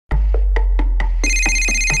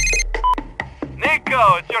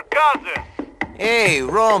Niko, it's your cousin. Hey,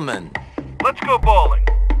 Roman. Let's go bowling.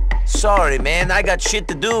 Sorry, man, I got shit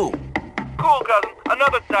to do. Cool, cousin.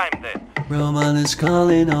 Another time then. Roman is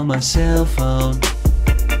calling on my cell phone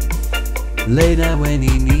late night when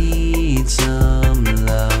he needs some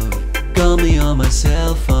love. Call me on my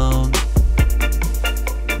cell phone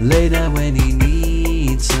late night when he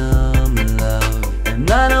needs some love. And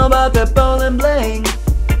I know about that bowling bling.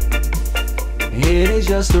 It is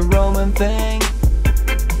just a Roman thing.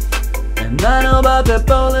 And I know about that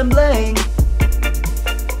bowling bling.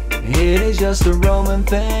 It is just a Roman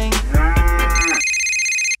thing.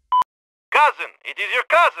 Cousin, it is your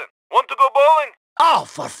cousin. Want to go bowling? Oh,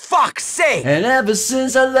 for fuck's sake! And ever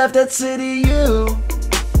since I left that city, you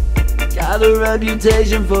got a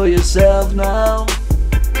reputation for yourself now.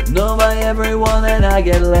 Known by everyone and I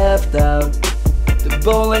get left out. The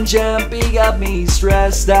bowling champ, he got me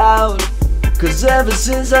stressed out. Cause ever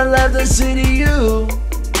since I left the city, you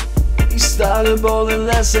started bowling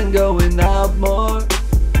less and going out more.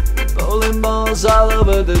 Bowling balls all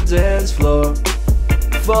over the dance floor.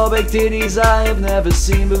 4 big titties I have never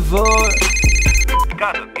seen before.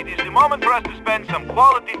 Cousin, it is the moment for us to spend some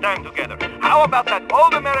quality time together. How about that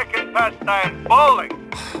old American pastime, bowling?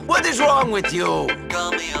 What is wrong with you?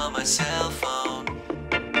 Call me on my cell phone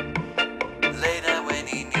late night when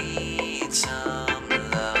he needs some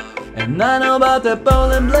love. And I know about that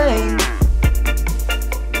bowling bling.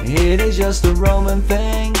 It is just a Roman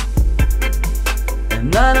thing.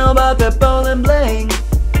 And I know about that bowling bling.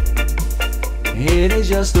 It is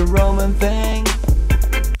just a Roman thing.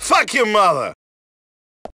 Fuck your mother!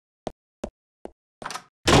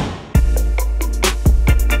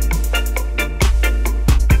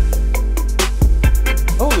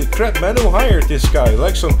 Holy crap, man, who hired this guy?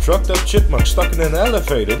 Like some trucked up chipmunk stuck in an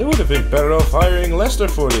elevator. They would have been better off hiring Lester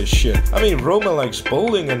for this shit. I mean, Roman likes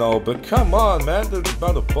bowling and all, but come on, man, the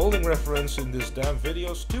amount of bowling reference in this damn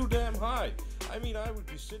video is too damn high. I mean, I would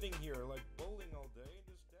be sitting here like...